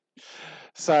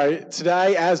So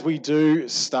today, as we do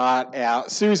start our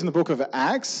series in the book of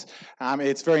Acts,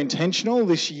 it's very intentional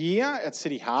this year at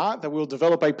City Heart that we'll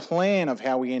develop a plan of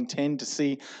how we intend to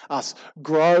see us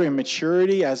grow in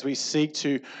maturity as we seek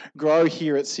to grow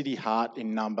here at City Heart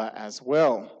in number as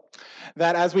well.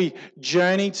 That as we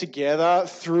journey together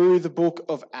through the book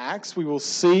of Acts, we will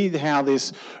see how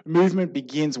this movement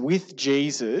begins with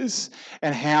Jesus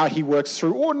and how he works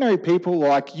through ordinary people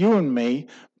like you and me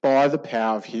by the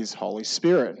power of his Holy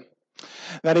Spirit.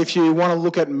 That if you want to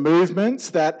look at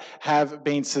movements that have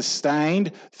been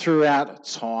sustained throughout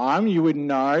time, you would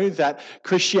know that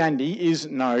Christianity is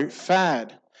no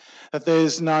fad. That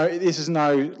this is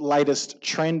no latest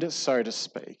trend, so to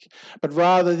speak, but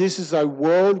rather this is a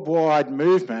worldwide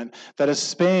movement that has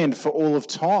spanned for all of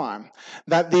time.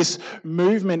 That this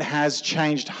movement has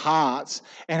changed hearts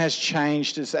and has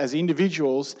changed us as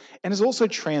individuals and has also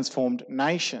transformed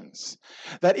nations.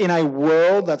 That in a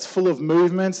world that's full of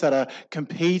movements that are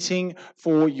competing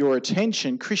for your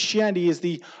attention, Christianity is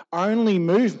the only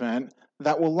movement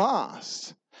that will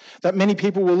last. That many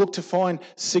people will look to find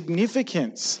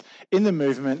significance in the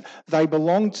movement they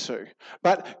belong to.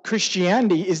 But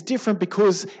Christianity is different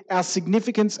because our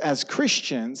significance as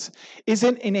Christians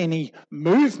isn't in any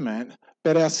movement,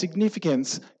 but our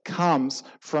significance comes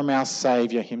from our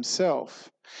Saviour himself.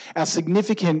 Our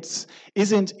significance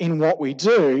isn't in what we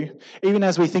do, even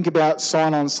as we think about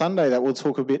Sign on Sunday that we'll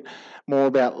talk a bit more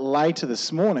about later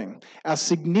this morning. Our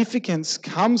significance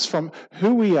comes from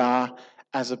who we are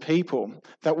as a people,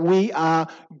 that we are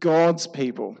God's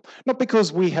people, not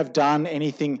because we have done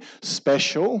anything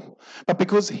special, but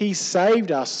because he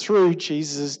saved us through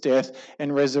Jesus' death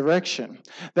and resurrection,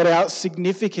 that our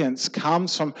significance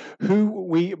comes from who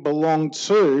we belong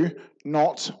to,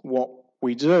 not what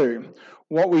we do.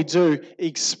 What we do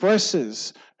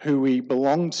expresses who we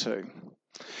belong to.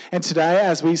 And today,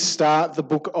 as we start the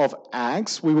book of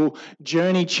Acts, we will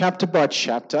journey chapter by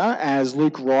chapter as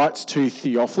Luke writes to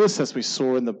Theophilus, as we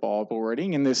saw in the Bible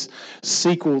reading, in this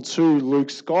sequel to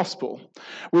Luke's Gospel.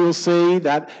 We will see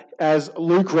that as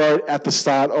Luke wrote at the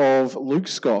start of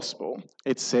Luke's Gospel,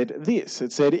 it said this.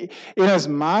 It said,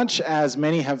 "Inasmuch as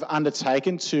many have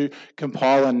undertaken to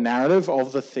compile a narrative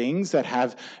of the things that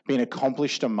have been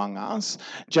accomplished among us,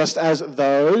 just as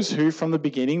those who from the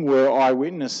beginning were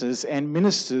eyewitnesses and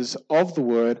ministers of the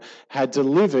word had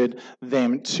delivered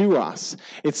them to us.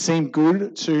 It seemed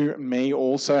good to me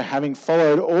also, having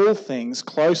followed all things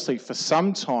closely for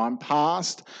some time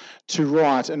past, to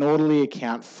write an orderly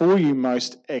account for you,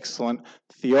 most excellent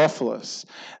Theophilus,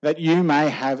 that you may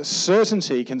have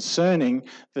certainty concerning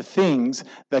the things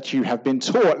that you have been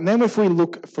taught." And then if we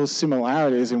look for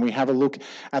similarities and we have a look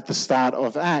at the start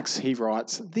of Acts, he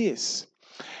writes this.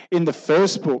 "In the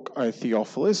first book, O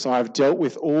Theophilus, I have dealt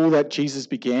with all that Jesus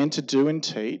began to do and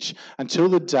teach until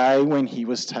the day when he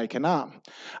was taken up,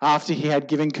 after he had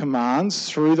given commands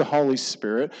through the Holy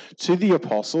Spirit to the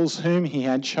apostles whom he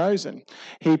had chosen.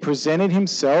 He presented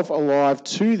himself alive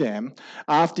to them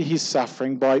after his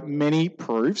suffering by many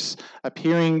proofs,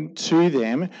 appearing to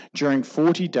them during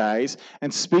 40 days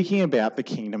and speaking about the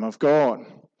kingdom of God."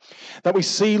 That we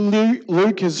see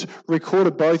Luke has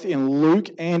recorded both in Luke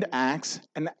and Acts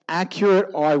an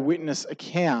accurate eyewitness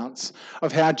accounts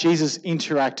of how Jesus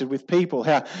interacted with people,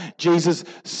 how Jesus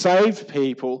saved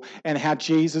people and how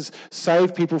Jesus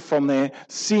saved people from their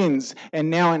sins. And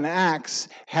now in Acts,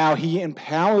 how he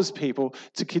empowers people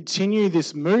to continue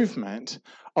this movement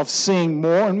of seeing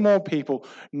more and more people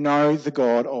know the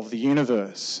God of the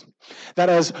universe. That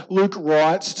as Luke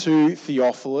writes to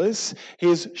Theophilus, he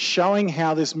is showing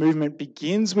how this movement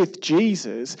begins with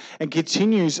Jesus and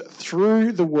continues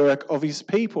through the work of his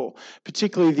people,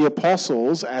 particularly the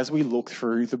apostles, as we look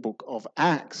through the book of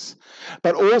Acts.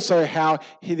 But also how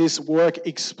this work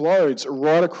explodes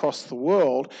right across the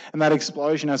world, and that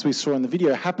explosion, as we saw in the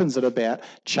video, happens at about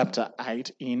chapter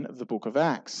 8 in the book of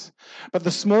Acts. But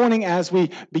this morning, as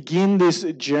we begin this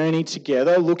journey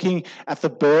together, looking at the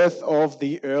birth of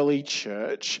the early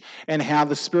church and how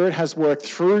the Spirit has worked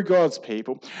through God's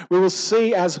people, we will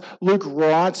see as Luke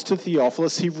writes to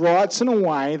Theophilus, he writes in a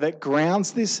way that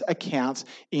grounds this account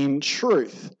in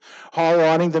truth,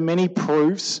 highlighting the many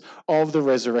proofs of the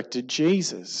resurrected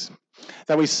Jesus.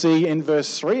 That we see in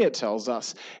verse 3, it tells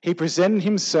us, he presented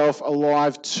himself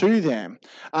alive to them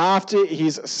after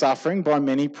his suffering by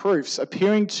many proofs,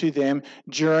 appearing to them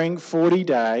during 40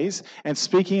 days and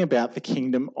speaking about the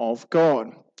kingdom of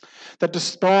God. That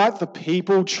despite the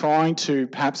people trying to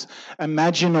perhaps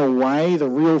imagine away the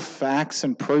real facts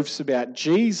and proofs about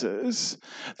Jesus,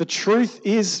 the truth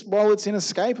is, well, it's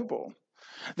inescapable.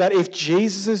 That if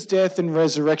Jesus' death and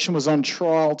resurrection was on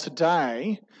trial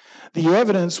today, The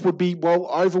evidence would be,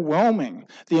 overwhelming.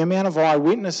 The amount of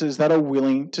eyewitnesses that are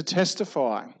willing to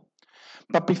testify.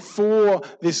 But before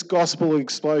this gospel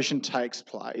explosion takes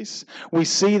place, we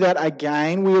see that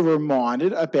again we are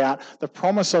reminded about the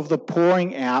promise of the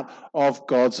pouring out of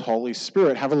God's Holy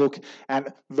Spirit. Have a look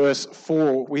at verse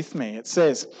 4 with me. It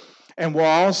says, "And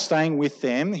while staying with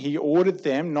them, he ordered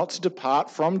them not to depart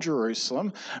from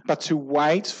Jerusalem, but to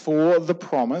wait for the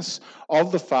promise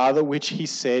of the Father, which he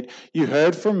said, 'You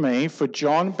heard from me, for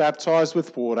John baptized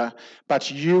with water,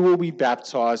 but you will be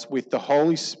baptized with the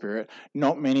Holy Spirit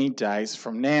not many days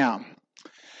from now.'"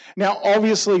 Now,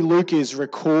 obviously, Luke is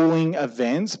recalling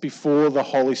events before the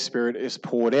Holy Spirit is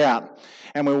poured out,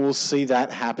 and we will see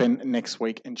that happen next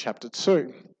week in chapter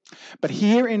 2. But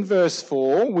here in verse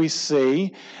 4, we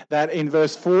see that in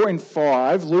verse 4 and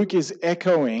 5, Luke is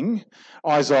echoing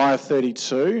Isaiah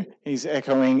 32, he's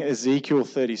echoing Ezekiel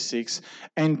 36,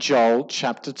 and Joel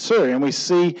chapter 2. And we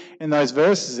see in those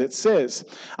verses it says,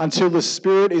 "Until the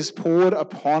Spirit is poured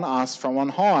upon us from on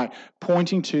high,"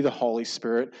 pointing to the Holy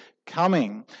Spirit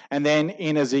coming. And then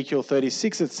in Ezekiel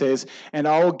 36 it says, "And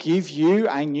I will give you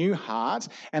a new heart,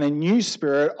 and a new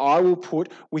spirit I will put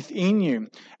within you.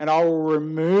 And I will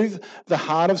remove the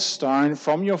heart of stone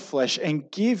from your flesh and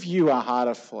give you a heart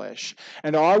of flesh.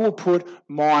 And I will put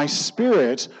my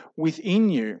spirit within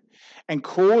you and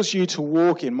cause you to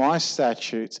walk in my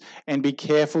statutes and be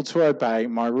careful to obey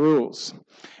my rules."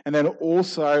 And then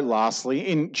also, lastly,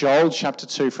 in Joel chapter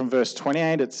 2 from verse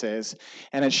 28 it says,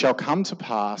 "And it shall come to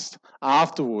pass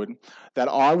afterward that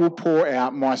I will pour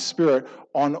out my spirit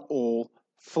on all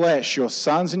flesh. Your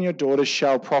sons and your daughters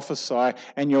shall prophesy,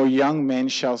 and your young men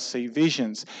shall see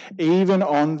visions, even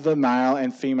on the male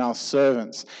and female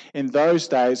servants. In those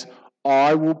days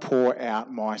I will pour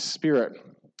out my spirit."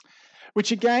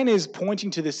 Which again is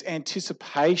pointing to this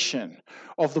anticipation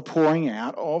of the pouring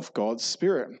out of God's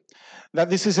Spirit. That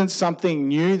this isn't something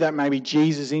new that maybe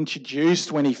Jesus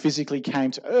introduced when he physically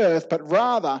came to earth, but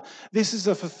rather this is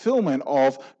a fulfillment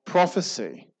of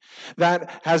prophecy that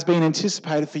has been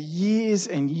anticipated for years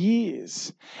and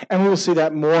years. And we will see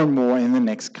that more and more in the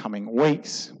next coming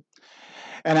weeks.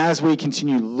 And as we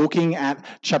continue looking at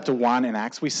chapter 1 in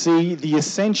Acts, we see the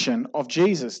ascension of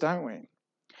Jesus, don't we?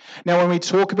 Now, when we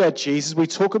talk about Jesus, we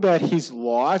talk about his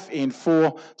life in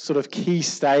 4 sort of key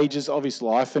stages of his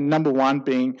life. And number 1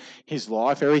 being his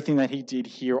life, everything that he did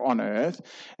here on earth.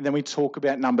 And then we talk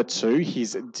about number 2,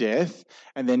 his death.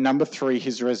 And then number 3,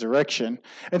 his resurrection.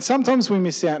 And sometimes we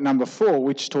miss out number 4,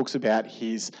 which talks about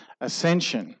his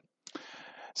ascension.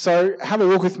 So have a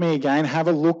look with me again. Have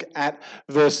a look at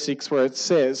verse 6 where it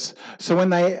says, "So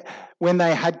when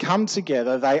they had come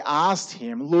together, they asked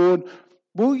him, 'Lord,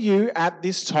 will you at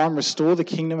this time restore the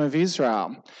kingdom of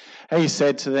Israel?' And he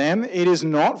said to them, 'It is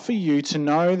not for you to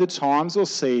know the times or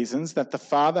seasons that the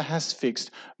Father has fixed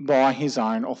by his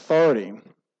own authority.'"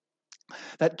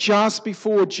 That just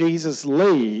before Jesus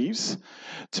leaves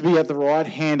to be at the right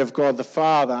hand of God the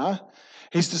Father,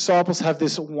 his disciples have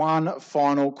this one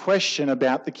final question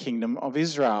about the kingdom of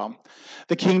Israel,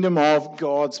 the kingdom of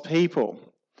God's people.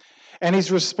 And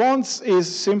his response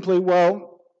is simply,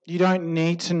 you don't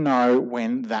need to know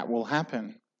when that will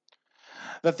happen.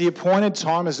 That the appointed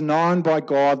time is known by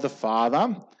God the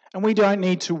Father, and we don't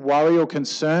need to worry or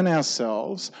concern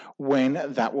ourselves when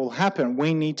that will happen.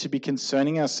 We need to be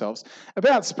concerning ourselves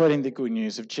about spreading the good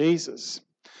news of Jesus.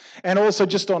 And also,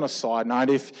 just on a side note,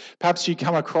 if perhaps you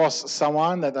come across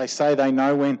someone that they say they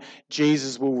know when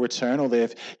Jesus will return, or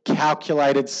they've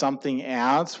calculated something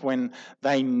out when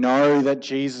they know that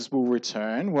Jesus will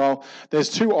return, there's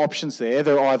 2 options there.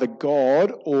 They're either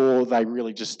God or they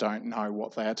really just don't know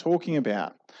what they are talking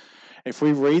about. If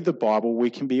we read the Bible, we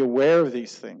can be aware of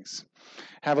these things.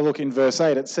 Have a look in verse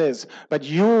 8. It says, "But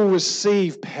you will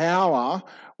receive power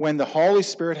when the Holy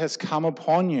Spirit has come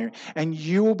upon you, and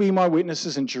you will be my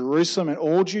witnesses in Jerusalem and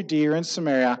all Judea and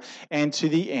Samaria and to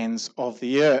the ends of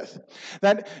the earth."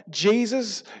 That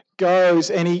Jesus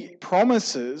goes and he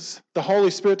promises the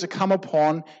Holy Spirit to come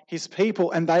upon his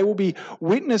people, and they will be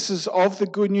witnesses of the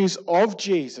good news of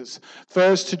Jesus,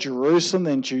 first to Jerusalem,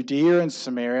 then Judea and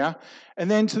Samaria, and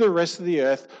then to the rest of the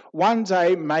earth, one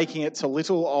day making it to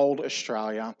little old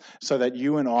Australia so that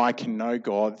you and I can know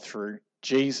God through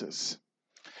Jesus.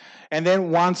 And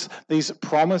then once these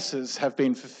promises have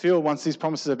been fulfilled, once these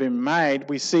promises have been made,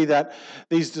 we see that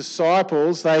these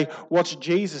disciples, they watch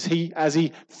Jesus as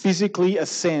he physically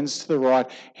ascends to the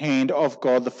right hand of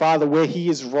God the Father, where he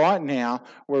is right now,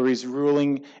 where he's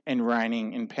ruling and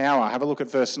reigning in power. Have a look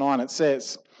at verse 9. It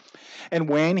says, And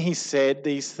when he said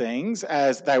these things,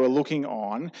 as they were looking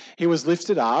on, he was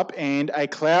lifted up, and a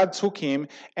cloud took him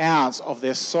out of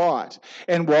their sight.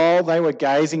 And while they were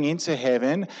gazing into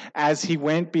heaven, as he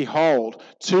went, behold,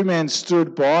 two men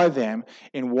stood by them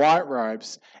in white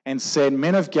robes, and said,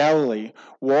 Men of Galilee,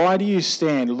 why do you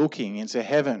stand looking into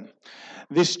heaven?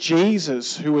 This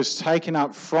Jesus who was taken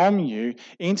up from you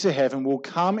into heaven will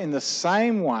come in the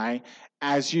same way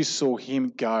as you saw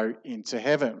him go into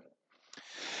heaven.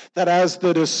 That as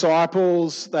the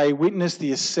disciples, they witness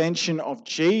the ascension of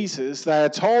Jesus, they are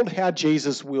told how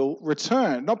Jesus will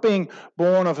return, not being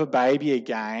born of a baby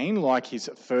again like his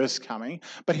first coming,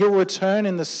 but he'll return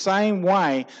in the same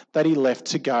way that he left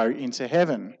to go into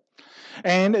heaven.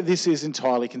 And this is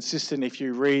entirely consistent if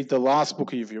you read the last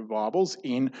book of your Bibles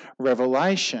in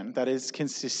Revelation. That is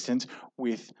consistent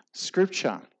with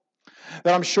Scripture.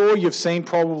 That I'm sure you've seen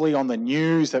probably on the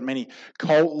news that many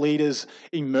cult leaders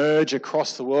emerge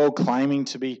across the world claiming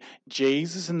to be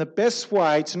Jesus. And the best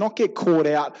way to not get caught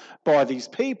out by these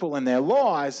people and their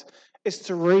lies is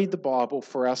to read the Bible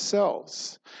for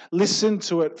ourselves. Listen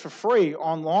to it for free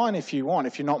online if you want,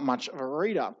 if you're not much of a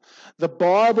reader. The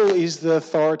Bible is the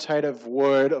authoritative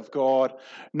word of God,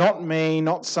 not me,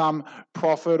 not some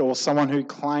prophet or someone who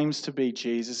claims to be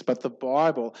Jesus, but the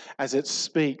Bible as it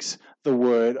speaks the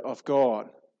word of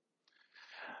God.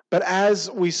 But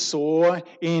as we saw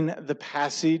in the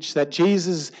passage, that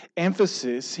Jesus'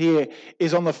 emphasis here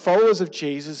is on the followers of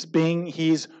Jesus being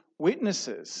his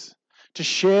witnesses, to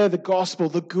share the gospel,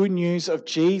 the good news of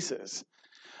Jesus.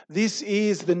 This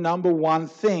is the number one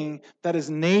thing that is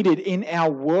needed in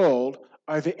our world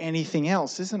over anything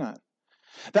else, isn't it?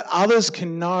 That others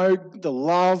can know the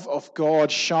love of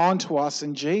God shown to us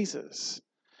in Jesus.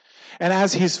 And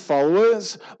as his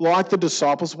followers, like the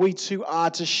disciples, we too are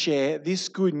to share this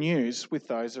good news with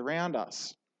those around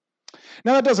us.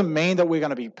 Now, that doesn't mean that we're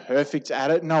going to be perfect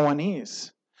at it. No one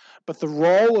is. But the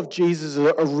role of Jesus'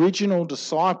 original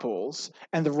disciples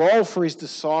and the role for his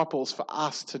disciples for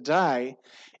us today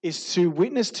is to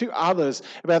witness to others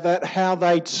about that, how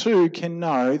they too can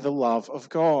know the love of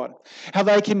God, how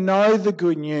they can know the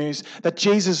good news that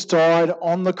Jesus died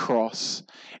on the cross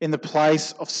in the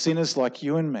place of sinners like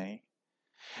you and me,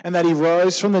 and that he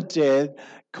rose from the dead,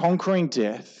 conquering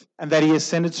death, and that he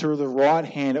ascended to the right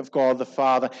hand of God the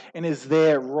Father and is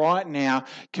there right now,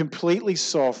 completely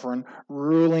sovereign,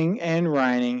 ruling and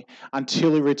reigning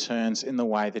until he returns in the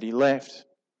way that he left.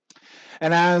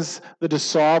 And as the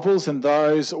disciples and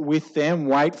those with them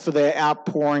wait for their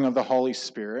outpouring of the Holy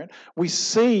Spirit, we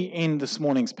see in this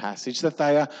morning's passage that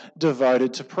they are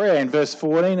devoted to prayer. In verse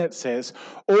 14 it says,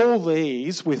 all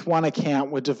these with one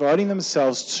account were devoting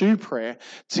themselves to prayer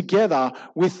together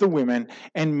with the women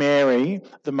and Mary,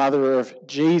 the mother of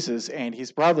Jesus, and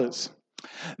his brothers.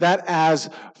 That as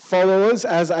followers,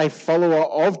 as a follower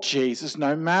of Jesus,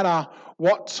 no matter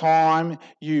what time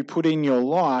you put in your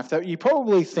life, that you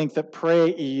probably think that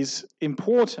prayer is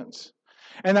important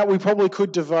and that we probably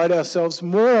could devote ourselves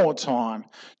more time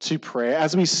to prayer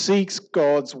as we seek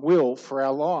God's will for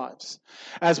our lives,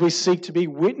 as we seek to be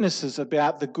witnesses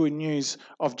about the good news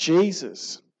of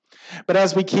Jesus. But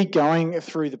as we keep going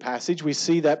through the passage, we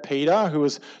see that Peter, who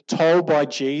was told by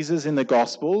Jesus in the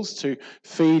Gospels to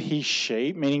feed his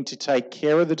sheep, meaning to take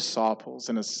care of the disciples,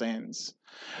 and ascends.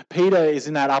 Peter is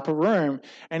in that upper room,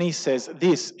 and he says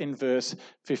this in verse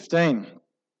 15.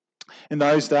 In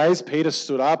those days, Peter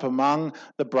stood up among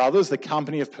the brothers. The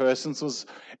company of persons was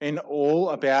in all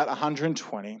about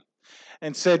 120.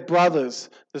 And said,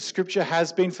 brothers, the scripture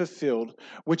has been fulfilled,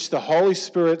 which the Holy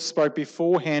Spirit spoke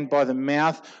beforehand by the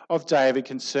mouth of David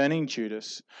concerning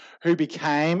Judas, who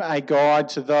became a guide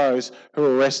to those who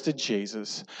arrested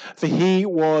Jesus. For he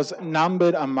was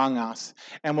numbered among us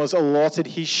and was allotted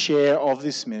his share of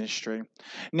this ministry.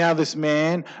 Now this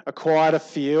man acquired a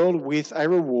field with a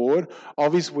reward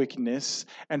of his wickedness,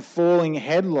 and falling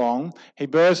headlong, he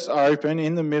burst open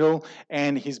in the middle,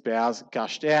 and his bowels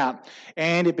gushed out.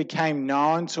 And it became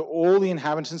known to all the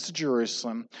inhabitants of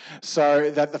Jerusalem,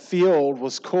 so that the field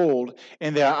was called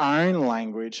in their own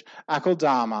language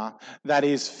Akeldama, that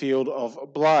is, field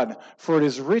of blood. For it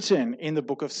is written in the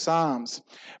book of Psalms,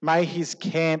 may his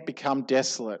camp become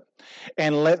desolate,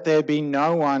 and let there be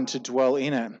no one to dwell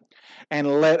in it,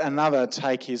 and let another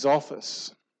take his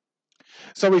office.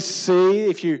 So we see,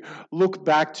 if you look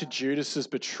back to Judas's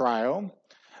betrayal,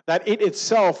 that it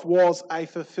itself was a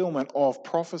fulfillment of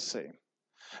prophecy.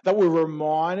 That we're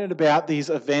reminded about these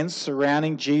events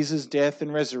surrounding Jesus' death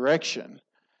and resurrection.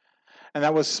 And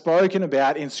that was spoken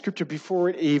about in Scripture before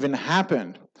it even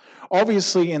happened.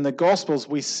 Obviously, in the Gospels,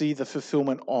 we see the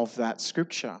fulfillment of that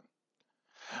Scripture.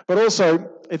 But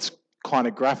also, it's kind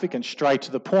of graphic and straight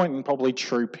to the point, and probably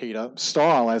true Peter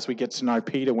style as we get to know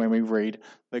Peter when we read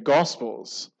the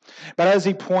Gospels. But as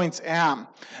he points out,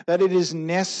 that it is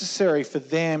necessary for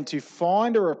them to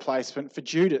find a replacement for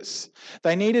Judas.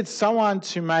 They needed someone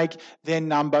to make their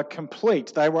number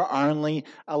complete. They were only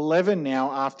 11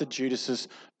 now after Judas's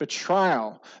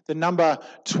betrayal. The number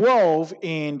 12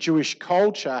 in Jewish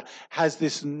culture has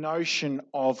this notion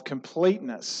of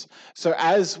completeness. So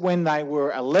as when they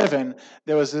were 11,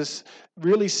 there was this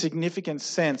really significant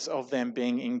sense of them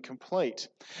being incomplete.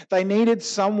 They needed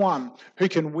someone who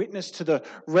can witness to the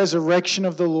resurrection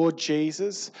of the Lord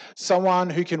Jesus, someone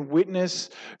who can witness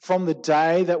from the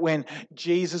day that when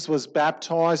Jesus was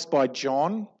baptized by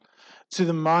John to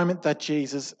the moment that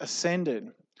Jesus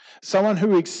ascended. Someone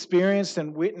who experienced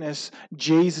and witnessed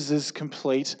Jesus'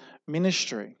 complete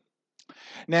ministry.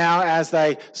 Now, as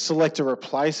they select a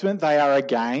replacement, they are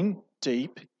again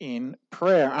deep in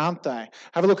prayer, aren't they?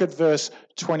 Have a look at verse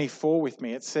 24 with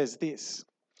me. It says this: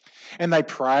 "And they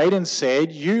prayed and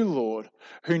said, 'You, Lord,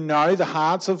 who know the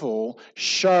hearts of all,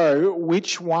 show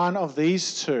which one of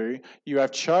these two you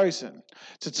have chosen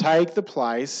to take the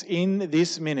place in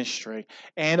this ministry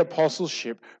and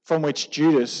apostleship from which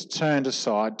Judas turned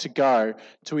aside to go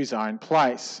to his own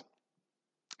place.'"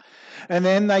 And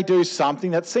then they do something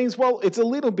that seems, well, it's a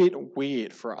little bit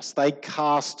weird for us. They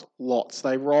cast lots.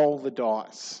 They roll the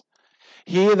dice.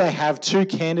 Here they have two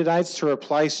candidates to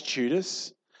replace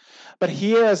Judas. But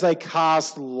here, as they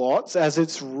cast lots, as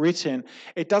it's written,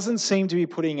 it doesn't seem to be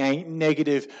putting a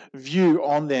negative view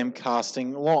on them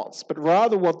casting lots. But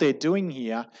rather what they're doing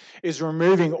here is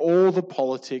removing all the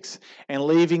politics and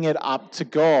leaving it up to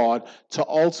God to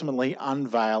ultimately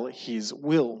unveil his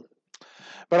will.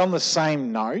 But on the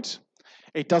same note,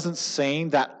 it doesn't seem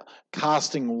that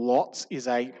casting lots is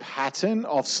a pattern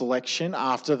of selection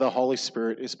after the Holy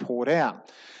Spirit is poured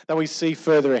out. That we see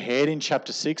further ahead in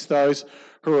chapter 6, those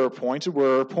who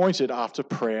were appointed after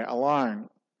prayer alone.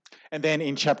 And then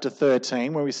in chapter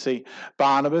 13, where we see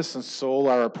Barnabas and Saul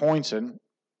are appointed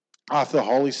after the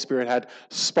Holy Spirit had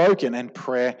spoken and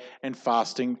prayer and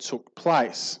fasting took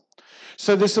place.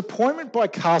 So this appointment by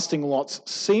casting lots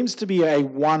seems to be a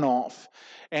one-off,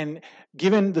 and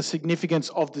given the significance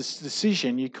of this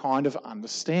decision, you kind of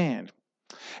understand.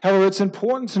 However, it's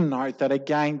important to note that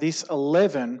again, this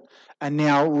 11 are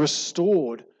now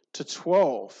restored to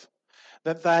 12.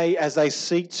 That they, as they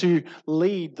seek to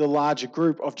lead the larger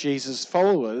group of Jesus'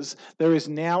 followers, there is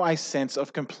now a sense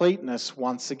of completeness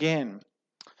once again.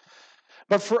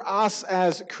 But for us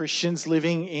as Christians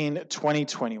living in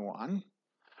 2021,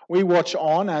 we watch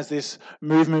on as this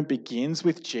movement begins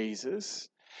with Jesus,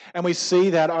 and we see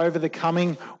that over the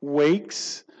coming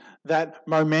weeks, that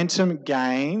momentum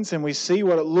gains, and we see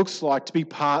what it looks like to be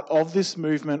part of this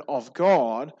movement of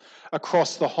God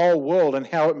across the whole world and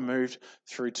how it moved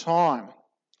through time.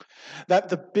 That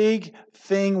the big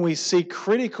thing we see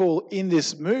critical in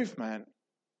this movement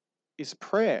is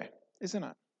prayer, isn't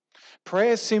it?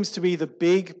 Prayer seems to be the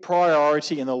big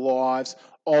priority in the lives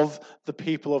of the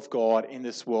people of God in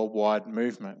this worldwide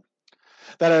movement.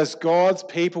 That as God's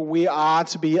people, we are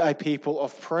to be a people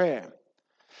of prayer.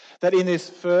 That in this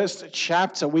first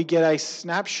chapter, we get a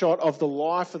snapshot of the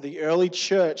life of the early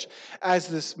church as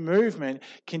this movement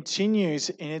continues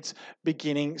in its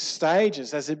beginning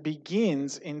stages, as it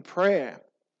begins in prayer.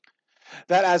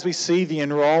 That as we see the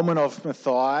enrollment of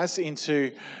Matthias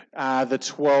into the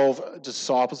 12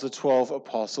 disciples, the 12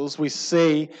 apostles, we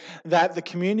see that the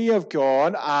community of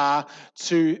God are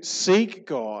to seek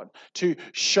God, to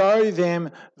show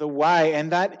them the way. And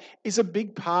that is a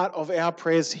big part of our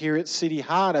prayers here at City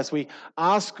Heart as we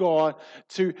ask God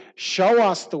to show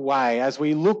us the way as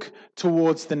we look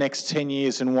towards the next 10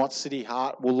 years and what City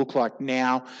Heart will look like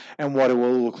now and what it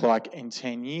will look like in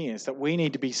 10 years. That we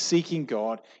need to be seeking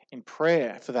God in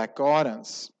prayer for that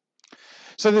guidance.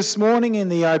 So this morning in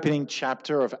the opening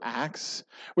chapter of Acts,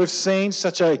 we've seen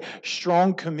such a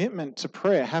strong commitment to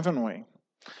prayer, haven't we?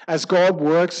 As God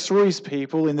works through his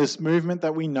people in this movement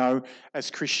that we know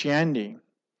as Christianity.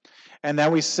 And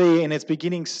that we see in its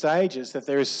beginning stages that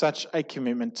there is such a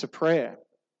commitment to prayer.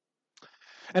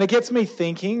 And it gets me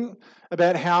thinking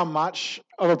about how much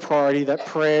of a priority that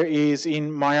prayer is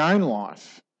in my own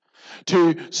life.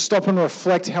 To stop and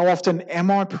reflect, how often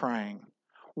am I praying?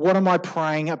 What am I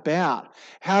praying about?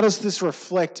 How does this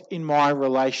reflect in my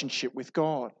relationship with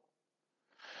God?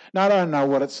 Now, I don't know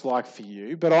what it's like for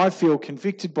you, but I feel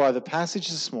convicted by the passage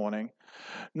this morning,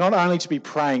 not only to be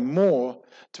praying more,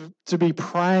 to be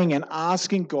praying and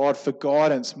asking God for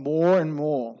guidance more and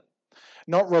more.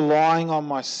 Not relying on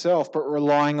myself, but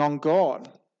relying on God.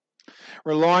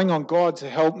 Relying on God to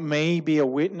help me be a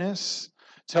witness,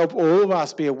 to help all of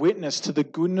us be a witness to the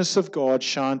goodness of God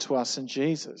shown to us in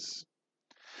Jesus.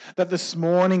 That this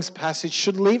morning's passage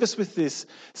should leave us with this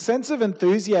sense of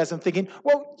enthusiasm, thinking,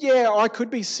 well, yeah, I could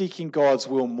be seeking God's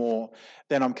will more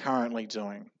than I'm currently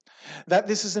doing. That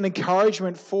this is an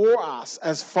encouragement for us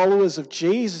as followers of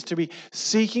Jesus to be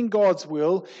seeking God's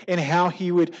will in how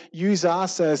he would use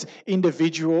us as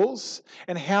individuals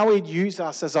and how he'd use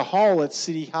us as a whole at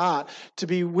City Heart to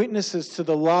be witnesses to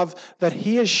the love that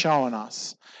he has shown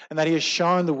us and that he has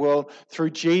shown the world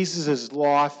through Jesus'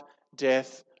 life,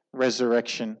 death,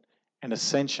 resurrection, and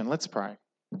ascension. Let's pray.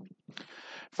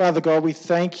 Father God, we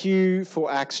thank you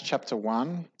for Acts chapter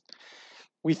 1.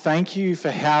 We thank you for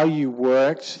how you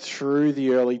worked through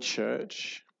the early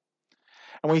church.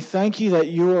 And we thank you that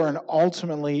you are an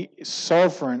ultimately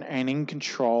sovereign and in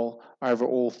control over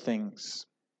all things.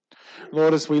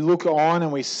 Lord, as we look on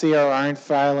and we see our own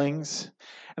failings,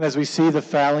 and as we see the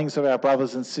failings of our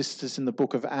brothers and sisters in the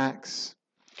book of Acts,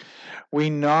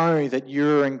 we know that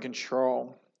you're in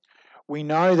control. We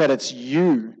know that it's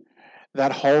you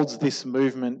that holds this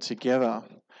movement together.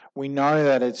 We know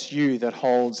that it's you that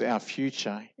holds our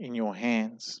future in your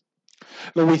hands.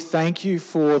 Lord, we thank you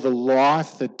for the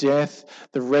life, the death,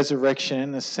 the resurrection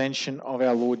and ascension of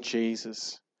our Lord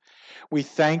Jesus. We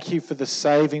thank you for the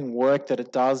saving work that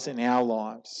it does in our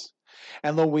lives.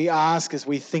 And Lord, we ask as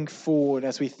we think forward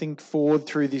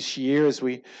through this year, as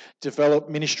we develop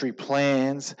ministry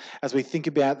plans, as we think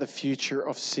about the future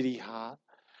of City Heart,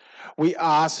 we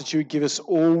ask that you would give us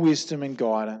all wisdom and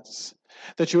guidance,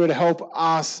 that you would help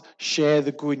us share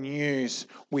the good news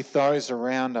with those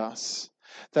around us,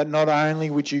 that not only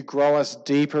would you grow us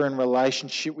deeper in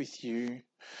relationship with you,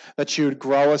 that you would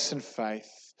grow us in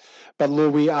faith, but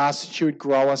Lord, we ask that you would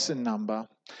grow us in number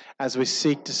as we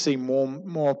seek to see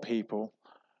more people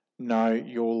know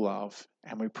your love.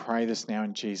 And we pray this now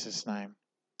in Jesus' name.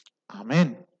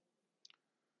 Amen.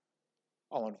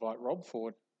 I'll invite Rob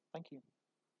forward. Thank you.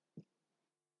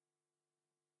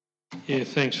 Yeah,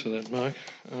 thanks for that, Mark.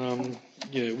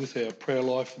 With our prayer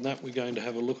life and that, we're going to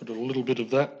have a look at a little bit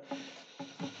of that.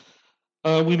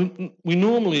 We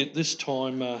normally at this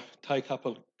time take up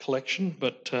a collection,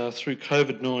 but through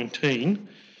COVID-19,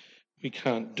 we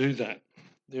can't do that.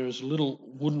 There is a little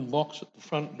wooden box at the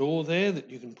front door there that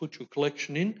you can put your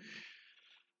collection in,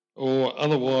 or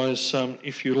otherwise,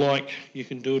 if you like, you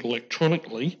can do it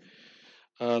electronically.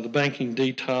 The banking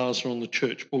details are on the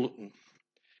church bulletin.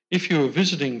 If you are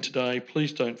visiting today,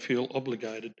 please don't feel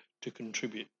obligated to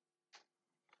contribute.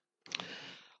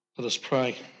 Let us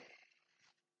pray.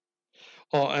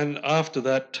 And after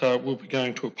that, we'll be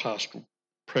going to a pastoral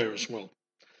prayer as well.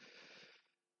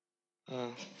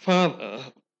 Father,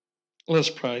 let us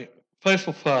pray.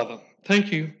 Faithful Father, thank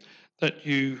you that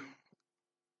you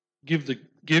give the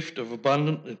gift of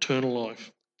abundant eternal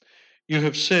life. You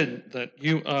have said that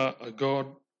you are a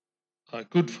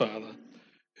good Father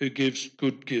who gives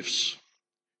good gifts.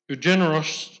 Your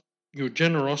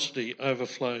generosity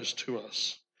overflows to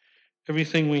us.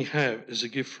 Everything we have is a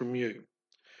gift from you.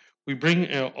 We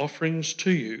bring our offerings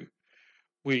to you.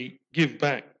 We give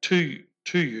back to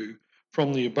you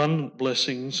from the abundant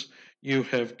blessings you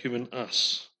have given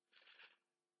us.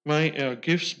 May our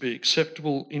gifts be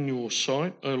acceptable in your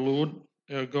sight, O Lord,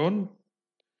 our God.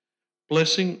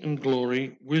 Blessing and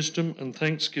glory, wisdom and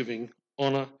thanksgiving,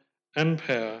 honour and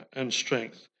power and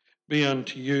strength be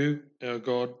unto you, our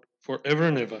God, forever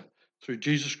and ever, through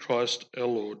Jesus Christ our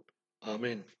Lord.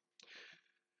 Amen.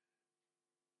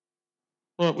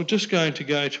 Right, we're just going to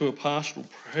go to a pastoral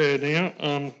prayer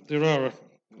now. There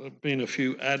have been a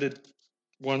few added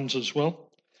ones as well.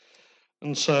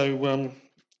 And so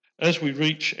as we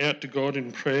reach out to God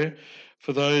in prayer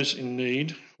for those in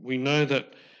need, we know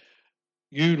that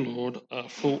you, Lord, are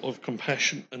full of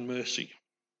compassion and mercy.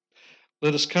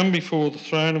 Let us come before the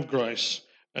throne of grace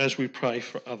as we pray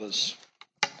for others.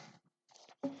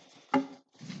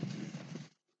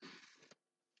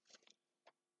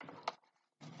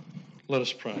 Let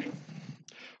us pray.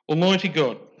 Almighty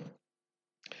God,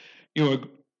 you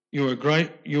are great.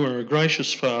 You are a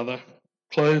gracious Father,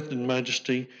 clothed in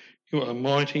majesty. You are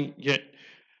mighty, yet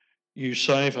you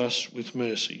save us with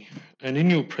mercy. And in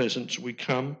your presence we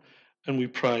come and we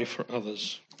pray for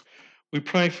others. We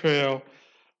pray for our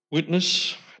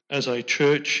witness as a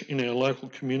church in our local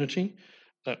community,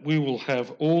 that we will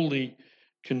have all the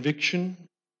conviction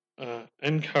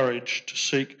and courage to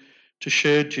seek to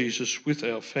share Jesus with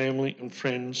our family and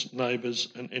friends, neighbours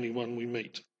and anyone we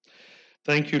meet.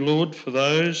 Thank you, Lord, for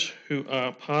those who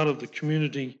are part of the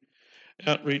community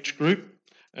outreach group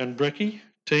and Brekkie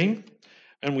team,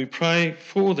 and we pray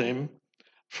for them,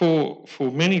 for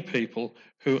many people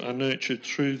who are nurtured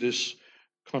through this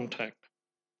contact.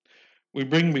 We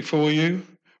bring before you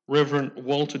Reverend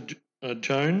Walter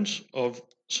Jones of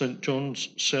St John's,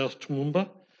 South Toowoomba,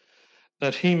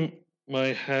 that he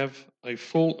may have a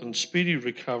full and speedy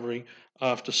recovery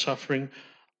after suffering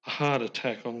a heart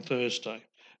attack on Thursday,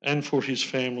 and for his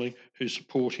family who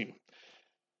support him.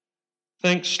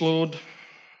 Thanks, Lord,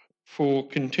 for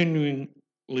continually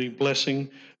blessing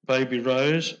baby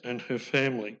Rose and her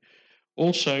family.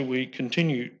 Also, we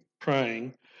continue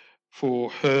praying for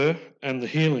her and the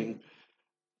healing,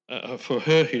 for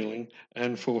her healing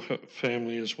and for her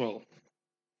family as well.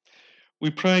 We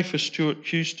pray for Stuart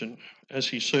Houston as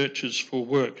he searches for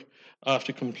work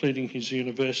after completing his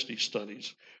university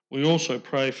studies. We also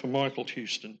pray for Michael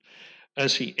Houston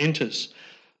as he enters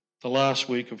the last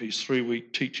week of his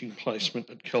 3-week teaching placement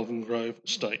at Kelvin Grove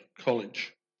State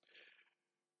College.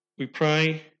 We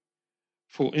pray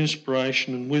for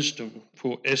inspiration and wisdom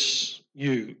for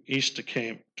SU Easter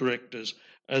Camp directors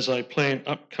as they plan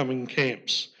upcoming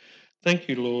camps. Thank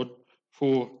you, Lord,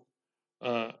 for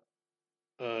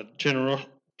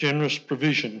generous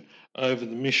provision over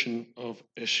the mission of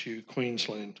SU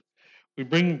Queensland. We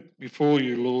bring before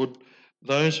you, Lord,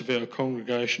 those of our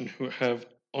congregation who have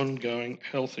ongoing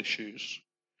health issues.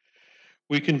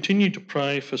 We continue to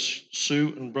pray for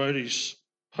Sue and Brodie's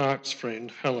Parks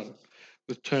friend, Helen,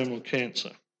 with terminal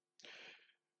cancer,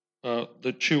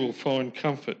 that she will find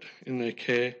comfort in their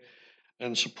care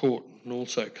and support and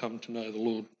also come to know the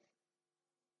Lord.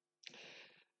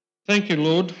 Thank you,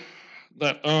 Lord,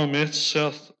 that OMS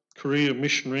South Korea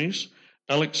missionaries,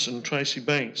 Alex and Tracy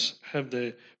Banks, have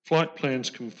their flight plans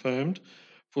confirmed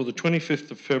for the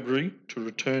 25th of February to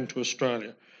return to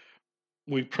Australia.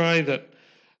 We pray that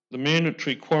the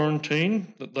mandatory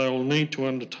quarantine that they will need to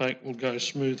undertake will go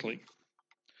smoothly.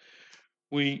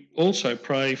 We also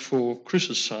pray for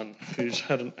Chris's son, who's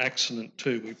had an accident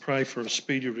too. We pray for a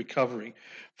speedy recovery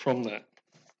from that.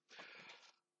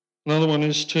 Another one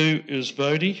is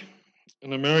Vodi,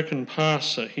 an American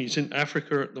pastor. He's in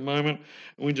Africa at the moment,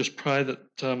 and we just pray that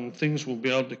things will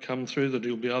be able to come through, that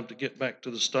he'll be able to get back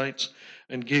to the States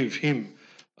and give him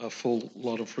a full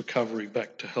lot of recovery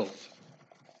back to health.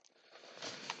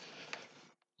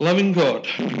 Loving God,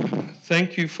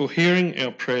 thank you for hearing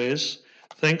our prayers.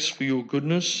 Thanks for your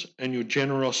goodness and your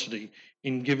generosity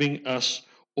in giving us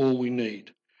all we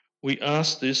need. We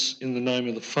ask this in the name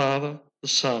of the Father, the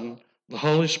Son, the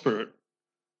Holy Spirit.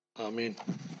 Amen.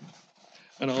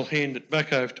 And I'll hand it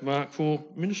back over to Mark for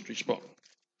ministry spot.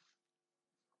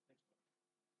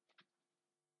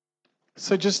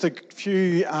 So just a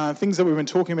few things that we've been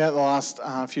talking about the last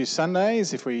few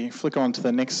Sundays. If we flick on to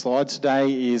the next slide,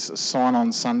 today is Sign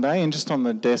On Sunday, and just on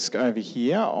the desk over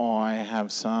here I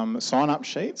have some sign-up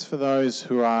sheets for those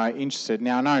who are interested.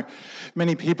 Now I know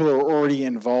many people are already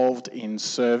involved in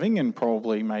serving and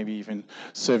probably maybe even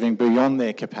serving beyond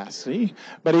their capacity,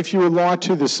 but if you would like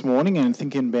to this morning and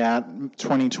thinking about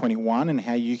 2021 and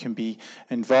how you can be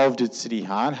involved at City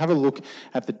Heart, have a look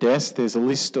at the desk. There's a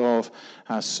list of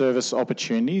service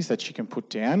opportunities that you can put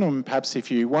down, and perhaps if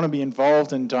you want to be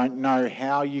involved and don't know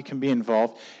how you can be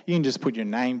involved, you can just put your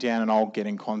name down and I'll get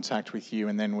in contact with you,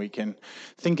 and then we can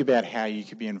think about how you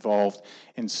could be involved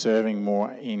in serving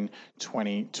more in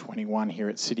 2021 here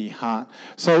at City Heart.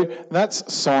 So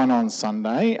that's Sign On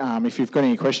Sunday. If you've got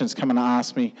any questions, come and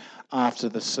ask me after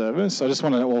the service. I just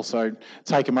want to also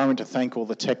take a moment to thank all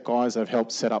the tech guys that have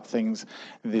helped set up things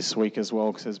this week as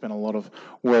well, because there's been a lot of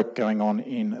work going on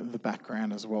in the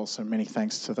background as well. So many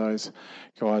thanks to those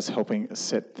guys helping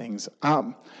set things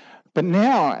up. But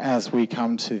now, as we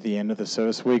come to the end of the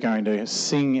service, we're going to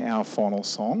sing our final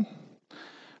song.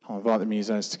 I'll invite the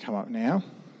musos to come up now.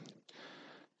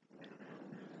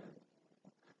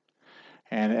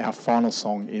 And our final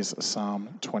song is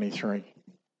Psalm 23.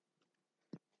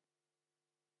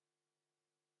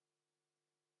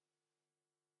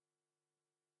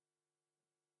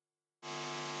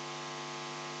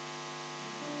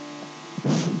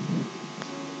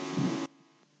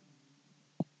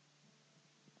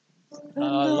 The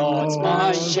Lord's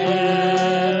my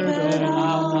shepherd,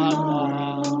 I'll not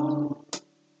want.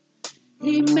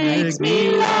 He makes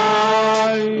me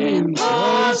lie in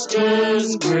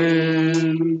pastures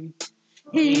green.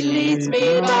 He leads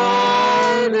me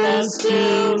by the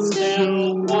still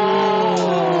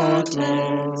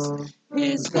waters.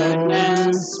 His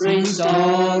goodness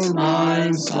restores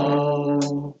my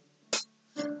soul.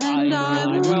 And I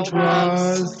will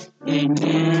trust in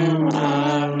you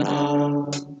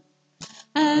alone.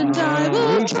 And I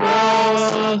will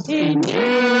trust in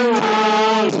you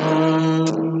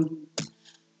alone.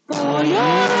 For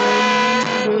your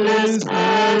endless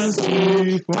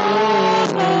mercy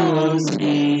follows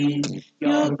me.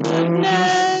 Your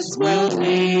goodness will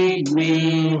lead lead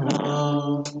me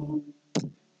home.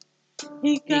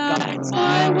 He guides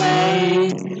my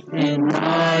ways in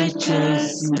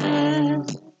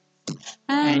righteousness,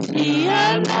 and He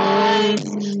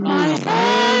anoints my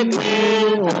head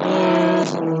with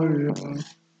oil,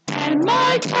 and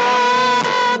my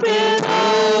cup it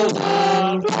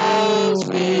overflows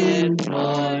with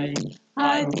joy.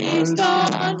 I feast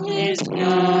on His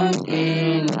pure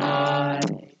delight,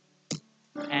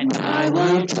 and I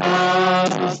will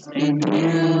trust in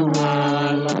You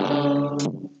alone.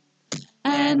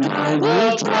 And I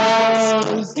will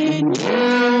trust in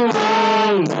You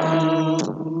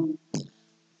alone.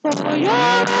 For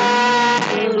Your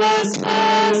endless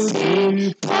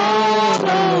mercy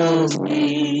follows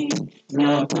me.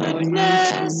 Your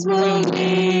goodness will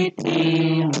lead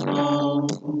me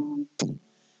home.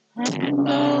 And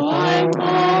though I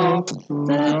walk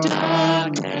the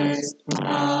darkest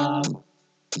path,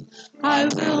 I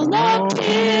will not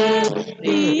fear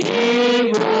the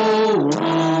evil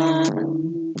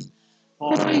one.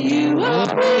 For You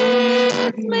are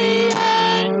with me,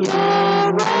 and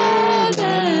Your rod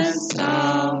and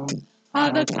staff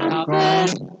are the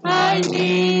comfort I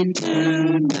need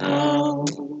to know.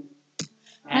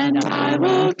 And I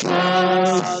will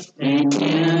trust in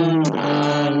You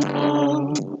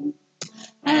alone.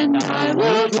 And I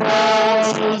will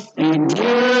trust in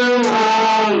You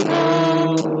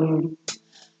alone.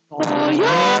 For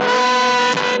Your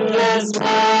endless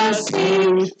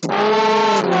mercy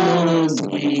follows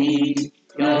me.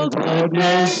 Your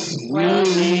goodness will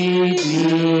lead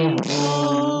me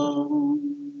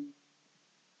home.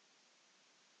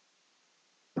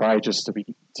 Pray just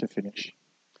to finish.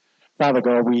 Father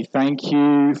God, we thank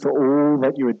You for all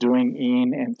that You are doing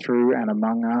in and through and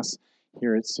among us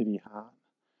here at City Heart.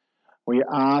 We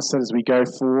ask that as we go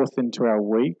forth into our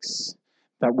weeks,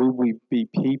 that we will be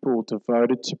people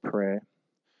devoted to prayer,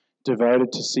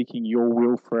 devoted to seeking Your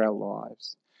will for our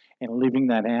lives, and living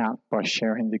that out by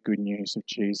sharing the good news of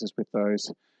Jesus with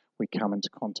those we come into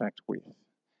contact with.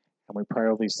 And we pray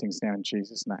all these things now in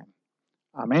Jesus' name.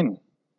 Amen.